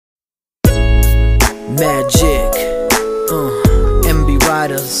Magic, MB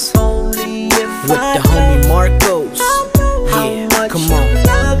Riders with the homie Marcos. Yeah, come on.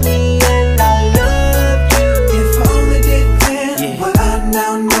 If I only did then what I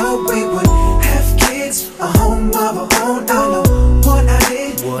now know, we would have kids, a home of our own. I know what I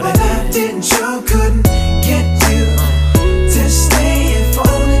did, but I didn't show, couldn't get you to stay. If I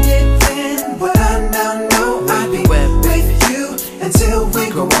only did then what I now know, I'd be with you until we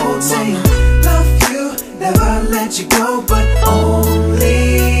grow old, saying love you, never let you go, but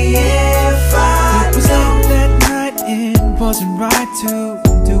only if I know. It was late that night, it wasn't right to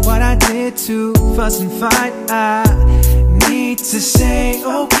do what I did, to fuss and fight. I need to say,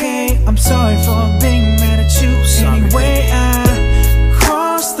 okay, I'm sorry for being mad at you. Anyway, I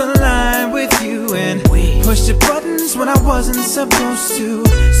crossed the line with you and pushed the buttons when I wasn't supposed to.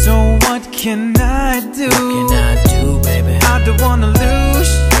 So what can I do? What can I do, baby? I don't wanna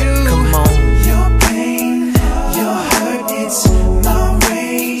lose you. Come on. Your pain, your hurt, it's my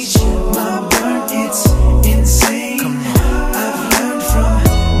rage, my burn, it's insane. Come on. I've learned from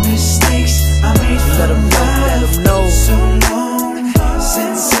mistakes I made Let from 'em know, let 'em know. so long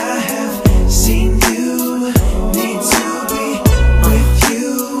since I have seen you. Need to be with you,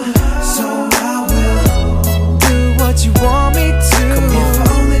 so I will do what you want me to. If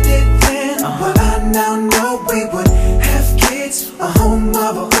I only did then what I now know, we would have kids, a home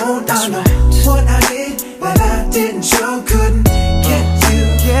of our own. I know what I did that I didn't show, couldn't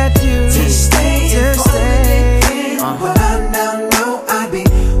get you to stay. If I only did then what I now know, I'd be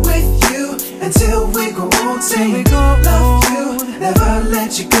with you until we grow old, saying love you, never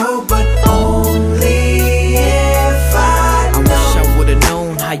let you go, but only if I know. I wish I would've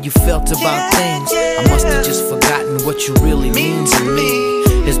known how you felt about things. I must have just forgotten what you really mean to me.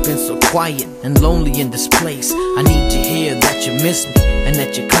 It's been so quiet and lonely in this place. I need to hear that you miss me and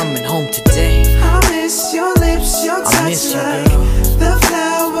that you're coming home today. I miss your lips, your touch, I miss you, like girl. the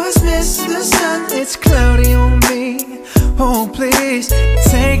flowers miss the sun. It's cloudy on me. Oh, please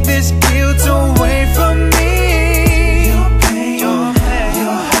take this guilt away from me. Your pain, your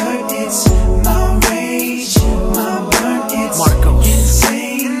hurt, it's my rage, my burn, it's Marcos.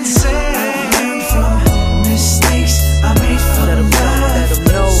 insane. I've learned from mistakes I made from Let 'em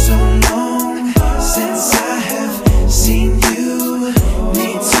know. so long since I have seen you.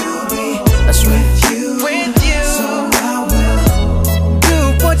 Need to be That's right. with you, so I will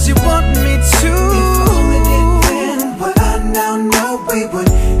do what you want me to. If I only did then what I now know, we would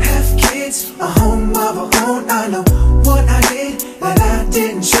have kids, a home of our own. I know what I did that I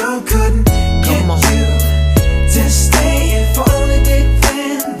didn't show, couldn't get you to stay. If I only did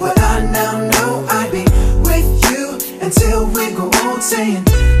then what I now know, I'd be with you until we grow old, saying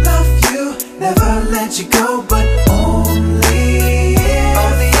love you, never let you go, but only if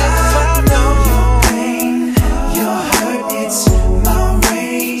I know. Your pain, your hurt, it's my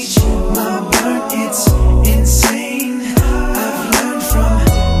rage, my burn, it's insane. I've learned from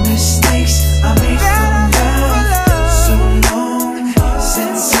mistakes I made from love, so long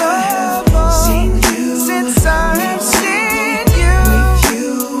since I have seen you. Since I have seen you, with you,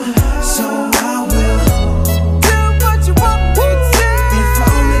 so I will do what you want me to. If I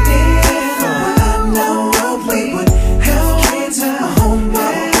only did what I now know, we would have kids, a home of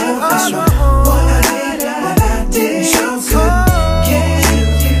our own. That's right. What I did that I didn't show, couldn't get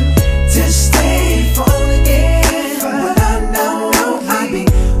you to stay. If I only did what I now know, I'd be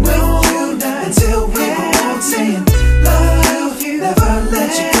with you until we grow old, saying love you, never